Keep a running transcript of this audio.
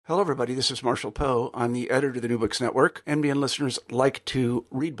Hello, everybody. This is Marshall Poe. I'm the editor of the New Books Network. NBN listeners like to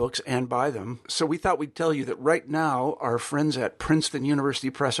read books and buy them. So we thought we'd tell you that right now, our friends at Princeton University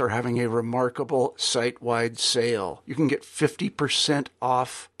Press are having a remarkable site-wide sale. You can get 50%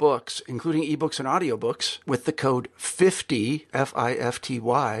 off books, including ebooks and audiobooks, with the code 50,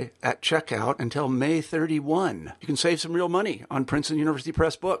 F-I-F-T-Y, at checkout until May 31. You can save some real money on Princeton University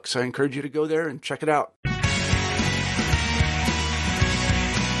Press books. I encourage you to go there and check it out.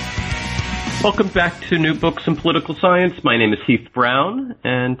 Welcome back to New Books in Political Science. My name is Heath Brown,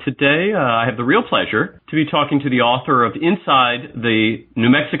 and today I have the real pleasure to be talking to the author of Inside the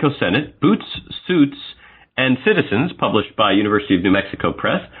New Mexico Senate, Boots, Suits, and Citizens, published by University of New Mexico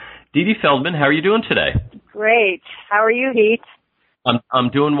Press. Dee Dee Feldman, how are you doing today? Great. How are you, Heath?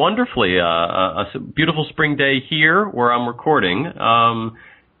 I'm doing wonderfully. A beautiful spring day here where I'm recording.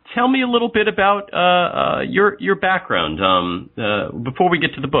 Tell me a little bit about your background before we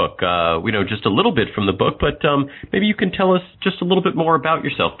get to the book. We know just a little bit from the book, but maybe you can tell us just a little bit more about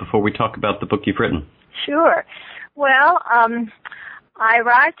yourself before we talk about the book you've written. Sure. Well, I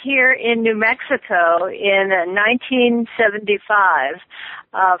arrived here in New Mexico in 1975,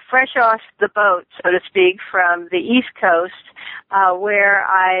 fresh off the boat, so to speak, from the East Coast, where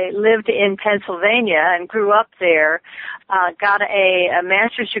I lived in Pennsylvania and grew up there, got a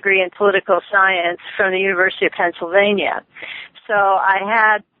master's degree in political science from the University of Pennsylvania. So I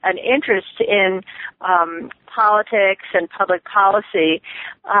had an interest in politics and public policy.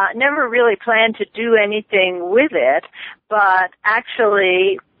 Never really planned to do anything with it, but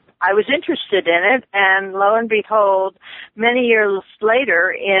actually I was interested in it, and lo and behold, many years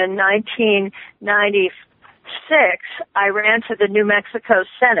later, in 1996, I ran for the New Mexico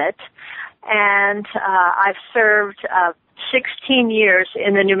Senate, and I've served 16 years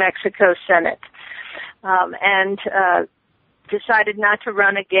in the New Mexico Senate, and decided not to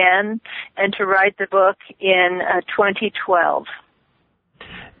run again and to write the book in 2012.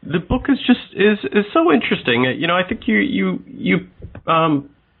 The book is so interesting. You know, I think you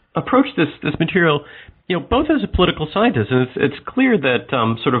approach this material, you know, both as a political scientist, and it's clear that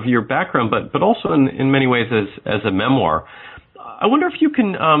sort of your background, but also in many ways as a memoir. I wonder if you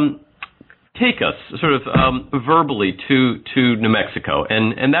can take us sort of verbally to New Mexico,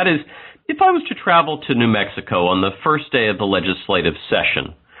 and that is, if I was to travel to New Mexico on the first day of the legislative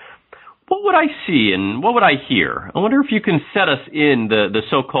session, what would I see and what would I hear? I wonder if you can set us in the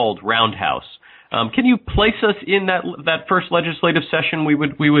so-called roundhouse. Can you place us in that first legislative session we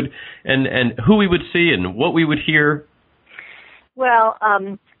would and who we would see and what we would hear? Well,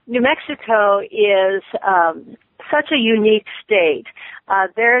 New Mexico is such a unique state.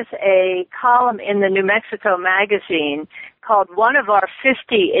 There's a column in the New Mexico magazine called "One of Our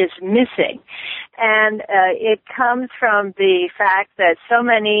 50 is Missing," and it comes from the fact that so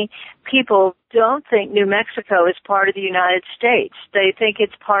many people don't think New Mexico is part of the United States. They think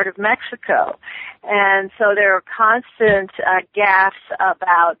it's part of Mexico. And so there are constant gaffes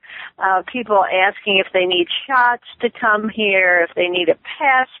about people asking if they need shots to come here, if they need a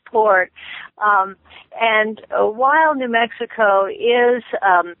passport. And while New Mexico is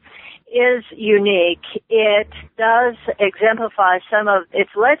unique, it does exemplify some of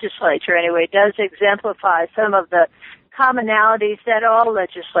its legislature anyway, does exemplify some of the commonalities that all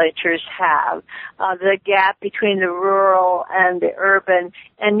legislatures have, the gap between the rural and the urban,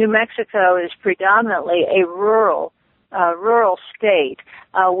 and New Mexico is predominantly a rural state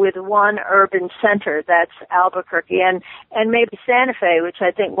with one urban center, that's Albuquerque, and maybe Santa Fe, which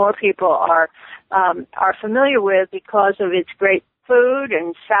I think more people are familiar with because of its great food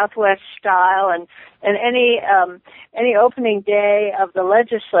and Southwest style, and any opening day of the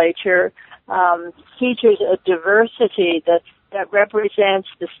legislature features a diversity that represents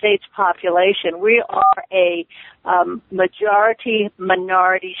the state's population. We are a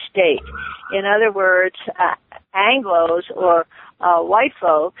majority-minority state. In other words, Anglos or white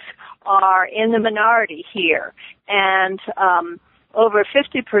folks are in the minority here, and over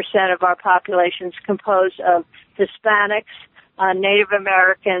 50% of our population is composed of Hispanics, Native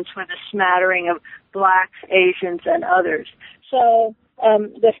Americans, with a smattering of blacks, Asians, and others. So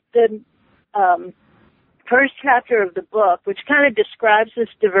the first chapter of the book, which kind of describes this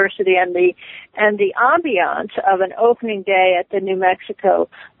diversity and the ambiance of an opening day at the New Mexico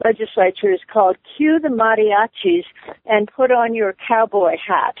legislature, is called "Cue the Mariachis and Put on Your Cowboy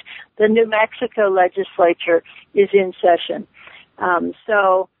Hat." The New Mexico legislature is in session.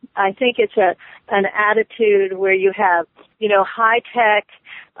 So I think it's an attitude where you have, high-tech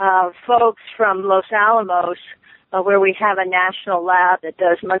folks from Los Alamos, where we have a national lab that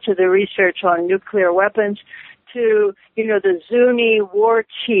does much of the research on nuclear weapons, to, the Zuni war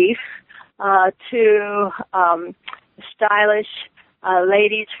chief, to stylish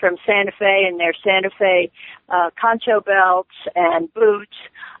ladies from Santa Fe in their Santa Fe concho belts and boots,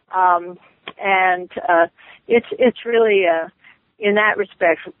 and it's really in that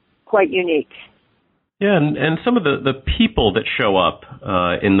respect quite unique. Yeah, and some of the people that show up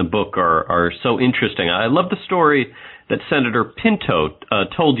in the book are so interesting. I love the story that Senator Pinto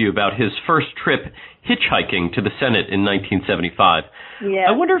told you about his first trip hitchhiking to the Senate in 1975. Yes.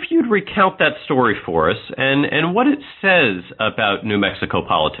 I wonder if you'd recount that story for us and what it says about New Mexico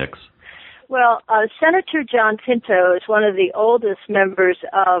politics. Well, Senator John Pinto is one of the oldest members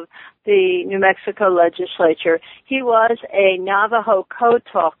of the New Mexico legislature. He was a Navajo code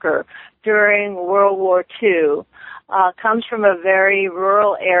talker during World War II, comes from a very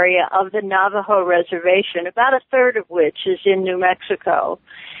rural area of the Navajo reservation, about a third of which is in New Mexico.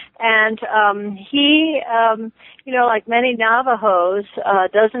 And he, like many Navajos,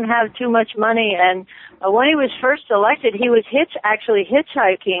 doesn't have too much money. And when he was first elected, he was actually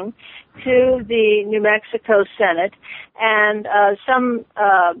hitchhiking to the New Mexico Senate, and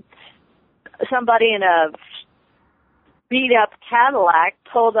somebody in a beat-up Cadillac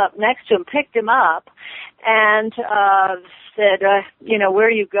pulled up next to him, picked him up, and said, where are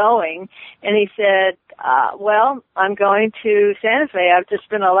you going? And he said, well, I'm going to Santa Fe. I've just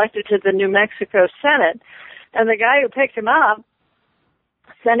been elected to the New Mexico Senate. And the guy who picked him up,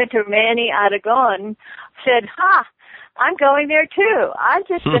 Senator Manny Aragon, said, I'm going there too. I've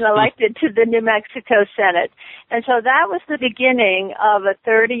just been elected to the New Mexico Senate. And so that was the beginning of a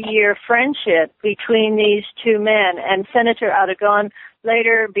 30-year friendship between these two men. And Senator Aragon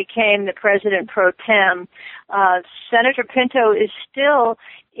later became the president pro tem. Senator Pinto is still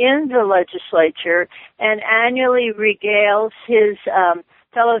in the legislature and annually regales his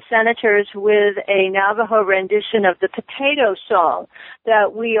fellow senators with a Navajo rendition of the Potato Song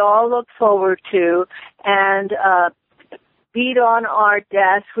that we all look forward to and beat on our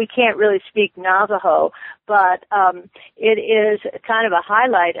desk. We can't really speak Navajo, but it is kind of a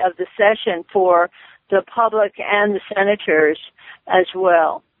highlight of the session for the public and the senators as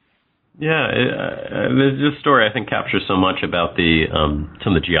well. Yeah, this story I think captures so much about the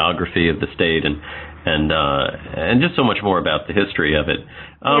some of the geography of the state and just so much more about the history of it.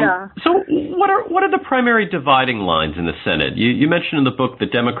 So what are the primary dividing lines in the Senate? You mentioned in the book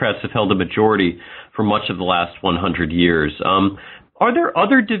that Democrats have held a majority for much of the last 100 years. Are there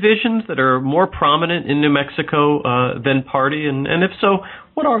other divisions that are more prominent in New Mexico than party? And if so,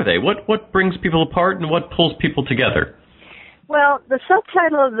 what are they? What brings people apart and what pulls people together? Well, the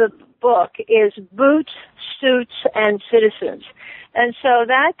subtitle of the book is Boots, Suits, and Citizens. And so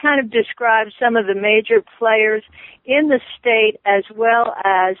that kind of describes some of the major players in the state as well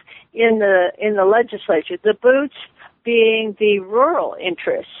as in the legislature. The boots being the rural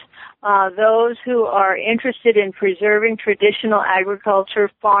interests, those who are interested in preserving traditional agriculture,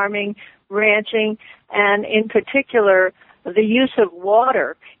 farming, ranching, and in particular the use of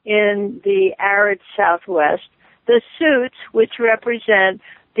water in the arid Southwest. The suits, which represent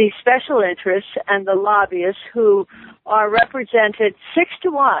the special interests and the lobbyists who are represented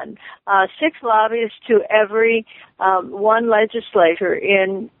 6-1, 6 lobbyists to every one legislator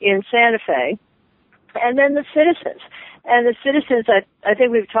in Santa Fe. And then the citizens. And the citizens, I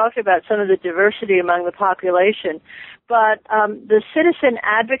think we've talked about some of the diversity among the population, but the citizen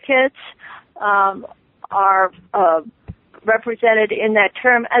advocates are represented in that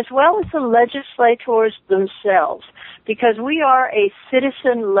term, as well as the legislators themselves, because we are a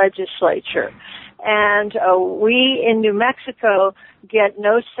citizen legislature. And we in New Mexico get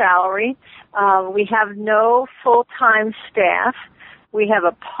no salary. We have no full-time staff. We have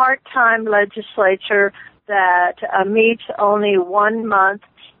a part-time legislature that meets only 1 month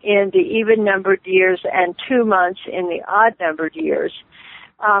in the even-numbered years and 2 months in the odd-numbered years.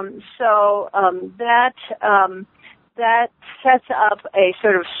 That sets up a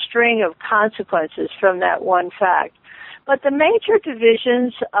sort of string of consequences from that one fact. But the major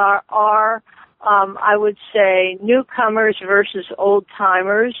divisions are I would say, newcomers versus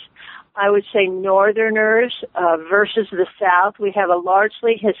old-timers. I would say northerners versus the South. We have a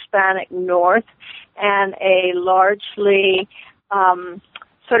largely Hispanic North and a largely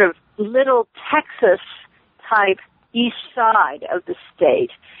sort of little Texas-type east side of the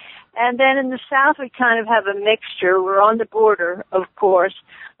state. And then in the South, we kind of have a mixture. We're on the border, of course,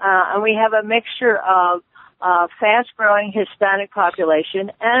 and we have a mixture of fast-growing Hispanic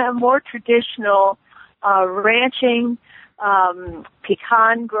population and a more traditional ranching,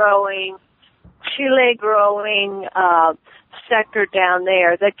 pecan-growing, chile-growing sector down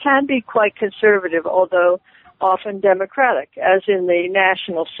there that can be quite conservative, although often Democratic, as in the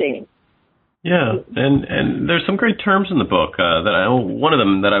national scene. Yeah, and there's some great terms in the book one of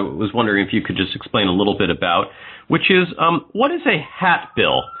them that I was wondering if you could just explain a little bit about, which is what is a hat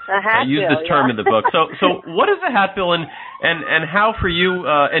bill? A hat bill. I use this term in the book. So what is a hat bill, and how for you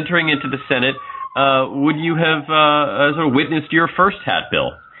entering into the Senate would you have sort of witnessed your first hat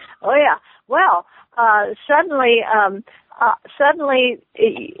bill? Oh yeah, well suddenly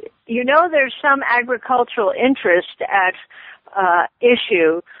there's some agricultural interest at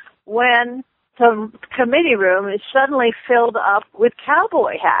issue when the committee room is suddenly filled up with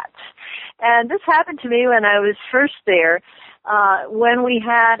cowboy hats. And this happened to me when I was first there, when we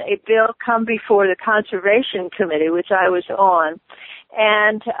had a bill come before the Conservation Committee, which I was on,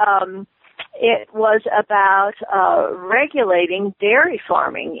 and it was about regulating dairy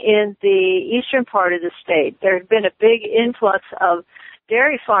farming in the eastern part of the state. There had been a big influx of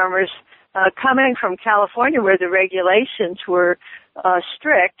dairy farmers coming from California, where the regulations were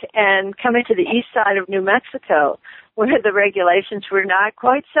strict, and coming to the east side of New Mexico, where the regulations were not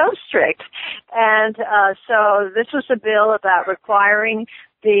quite so strict. And so this was a bill about requiring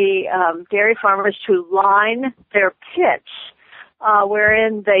the dairy farmers to line their pits,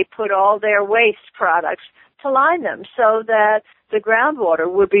 wherein they put all their waste products, to line them so that the groundwater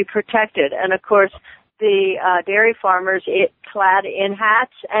would be protected. And of course, the dairy farmers, clad in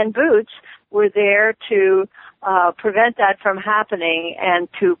hats and boots, were there to prevent that from happening and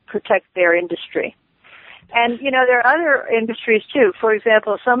to protect their industry. And, there are other industries, too. For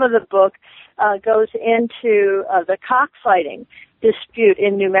example, some of the book goes into the cockfighting dispute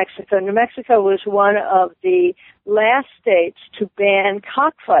in New Mexico. New Mexico was one of the last states to ban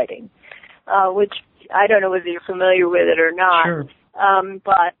cockfighting, which I don't know whether you're familiar with it or not. Sure.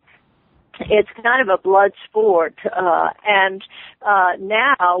 But it's kind of a blood sport, and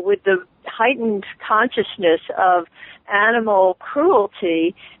now with the heightened consciousness of animal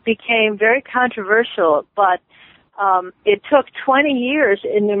cruelty became very controversial, but it took 20 years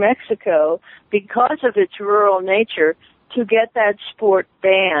in New Mexico, because of its rural nature, to get that sport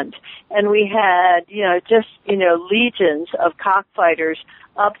banned. And we had, legions of cockfighters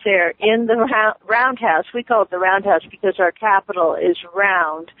up there in the roundhouse. We call it the roundhouse because our capital is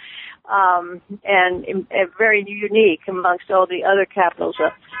round. And very unique amongst all the other capitals,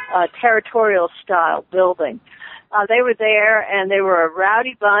 a territorial style building. They were there, and they were a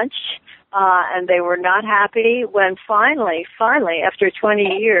rowdy bunch, and they were not happy when finally, after 20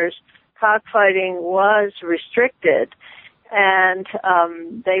 years, cockfighting was restricted, and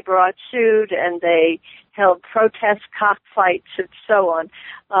they brought suit, and they held protest cockfights and so on,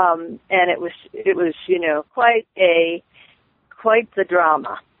 and it was quite the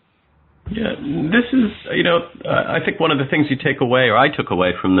drama. Yeah, this is, I think one of the things you take away, or I took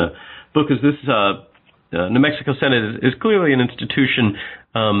away from the book, is this New Mexico Senate is clearly an institution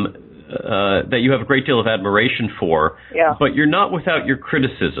that you have a great deal of admiration for, yeah. But you're not without your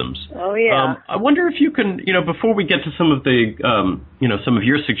criticisms. Oh, yeah. I wonder if you can, before we get to some of the, some of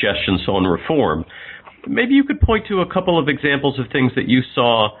your suggestions on reform, maybe you could point to a couple of examples of things that you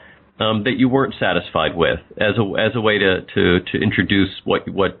saw that you weren't satisfied with, as a way to introduce what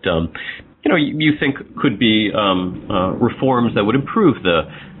you think could be reforms that would improve the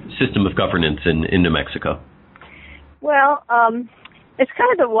system of governance in New Mexico. Well, it's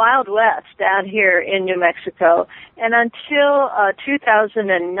kind of the Wild West out here in New Mexico, and until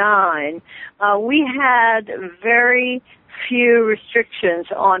 2009, we had very few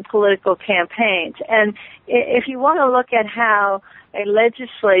restrictions on political campaigns. And if you want to look at how a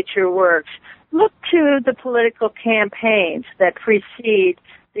legislature works, look to the political campaigns that precede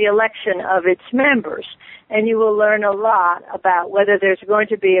the election of its members, and you will learn a lot about whether there's going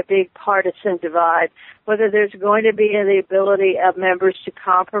to be a big partisan divide, whether there's going to be the ability of members to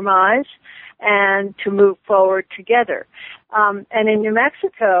compromise and to move forward together. And in New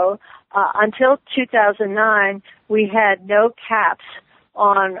Mexico, until 2009, we had no caps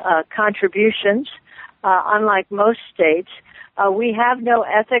on contributions, unlike most states. We have no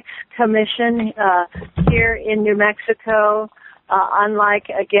ethics commission here in New Mexico, unlike,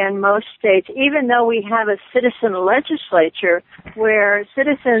 again, most states, even though we have a citizen legislature where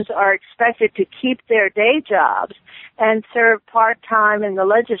citizens are expected to keep their day jobs and serve part-time in the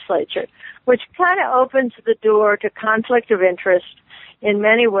legislature, which kind of opens the door to conflict of interest in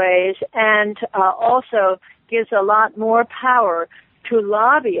many ways, and also gives a lot more power to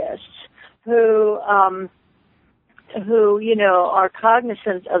lobbyists who are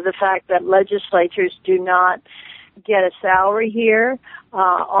cognizant of the fact that legislatures do not get a salary here,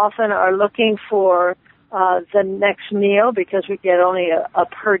 often are looking for the next meal because we get only a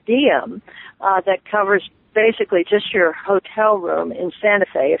per diem that covers basically just your hotel room in Santa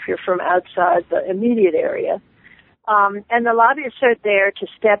Fe if you're from outside the immediate area. And the lobbyists are there to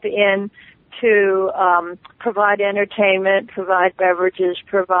step in to provide entertainment, provide beverages,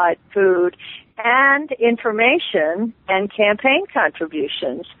 provide food, and information and campaign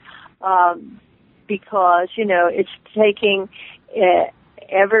contributions, because, it's taking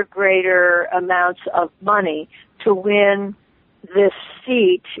ever greater amounts of money to win this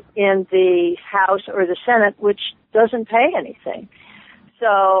seat in the House or the Senate, which doesn't pay anything.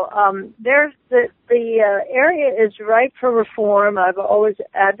 So there's the area is ripe for reform. I've always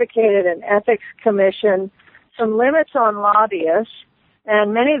advocated an ethics commission, some limits on lobbyists,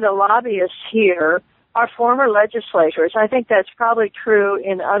 and many of the lobbyists here are former legislators. I think that's probably true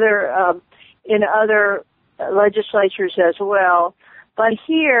in other legislatures as well. But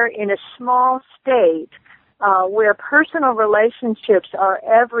here, in a small state where personal relationships are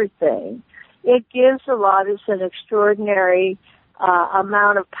everything, it gives the lobbyists an extraordinary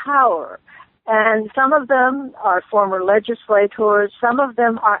amount of power. And some of them are former legislators. Some of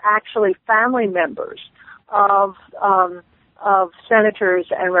them are actually family members of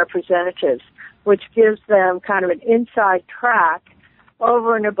senators and representatives, which gives them kind of an inside track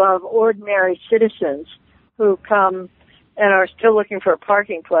over and above ordinary citizens who come and are still looking for a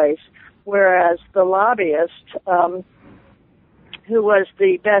parking place, whereas the lobbyist, who was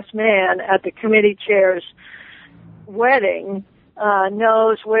the best man at the committee chair's wedding,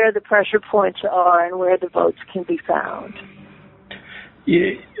 knows where the pressure points are and where the votes can be found.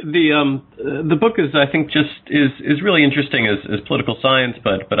 Yeah, the book is, I think, is really interesting as political science,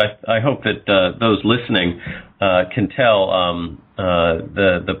 but I hope that those listening can tell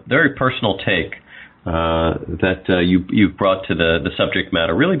the very personal take that you've brought to the subject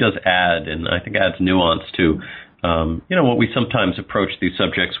matter really does add, and I think adds nuance to what we sometimes approach these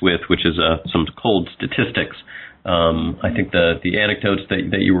subjects with, which is some cold statistics. I think the anecdotes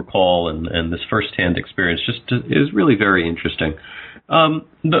that you recall and this firsthand experience just is really very interesting.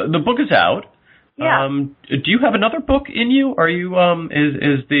 The book is out. Yeah. Do you have another book in you? Are you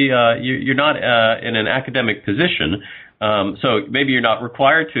you're not in an academic position, so maybe you're not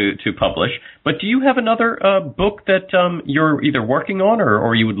required to publish. But do you have another book that you're either working on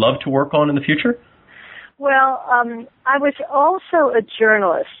or you would love to work on in the future? Well, I was also a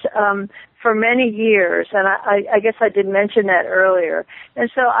journalist for many years, and I guess I did mention that earlier. And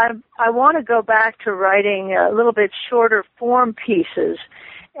so I want to go back to writing a little bit shorter form pieces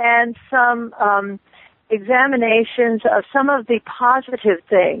and some examinations of some of the positive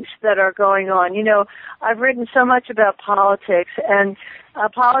things that are going on. I've written so much about politics, and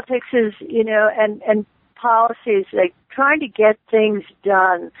politics is, and policies, like trying to get things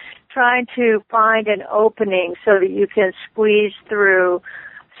done, trying to find an opening so that you can squeeze through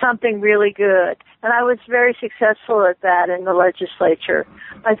something really good. And I was very successful at that in the legislature,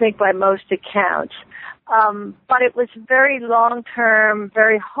 I think by most accounts. But it was very long-term,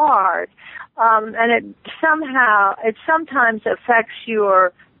 very hard. And it sometimes affects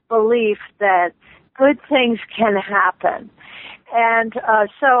your belief that good things can happen. And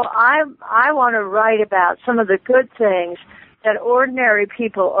so I want to write about some of the good things that ordinary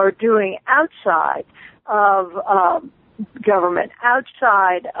people are doing outside of government,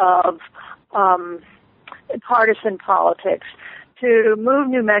 outside of partisan politics, to move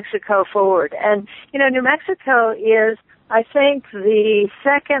New Mexico forward. And, New Mexico is, I think, the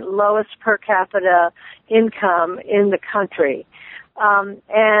second lowest per capita income in the country.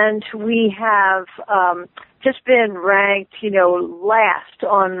 And we have just been ranked, last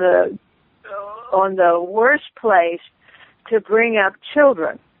on the worst place to bring up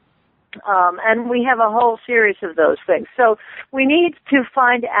children. And we have a whole series of those things. So we need to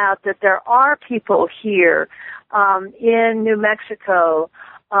find out that there are people here in New Mexico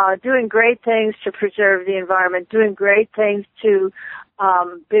doing great things to preserve the environment, doing great things to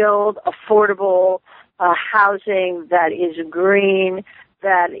build affordable housing that is green,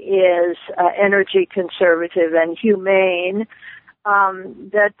 that is energy conservative and humane,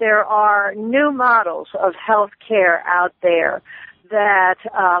 that there are new models of health care out there that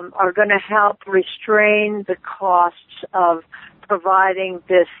are going to help restrain the costs of providing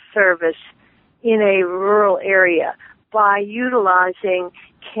this service in a rural area by utilizing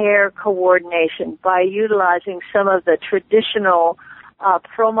care coordination, by utilizing some of the traditional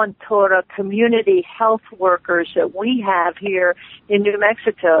Promontora community health workers that we have here in New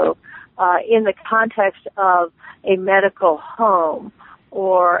Mexico in the context of a medical home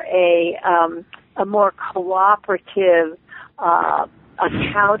or a more cooperative,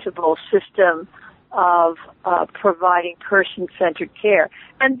 accountable system of providing person-centered care.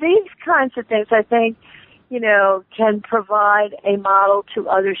 And these kinds of things, I think, can provide a model to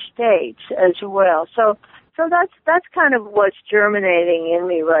other states as well. So that's kind of what's germinating in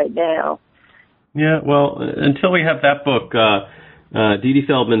me right now. Yeah, well, until we have that book, Dee Dee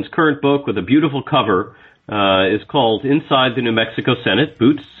Feldman's current book with a beautiful cover is called Inside the New Mexico Senate,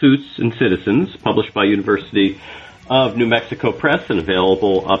 Boots, Suits, and Citizens, published by University of New Mexico Press and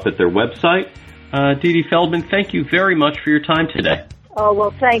available up at their website. Dee Dee Feldman, thank you very much for your time today. Oh,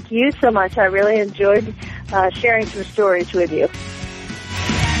 well, thank you so much. I really enjoyed sharing some stories with you.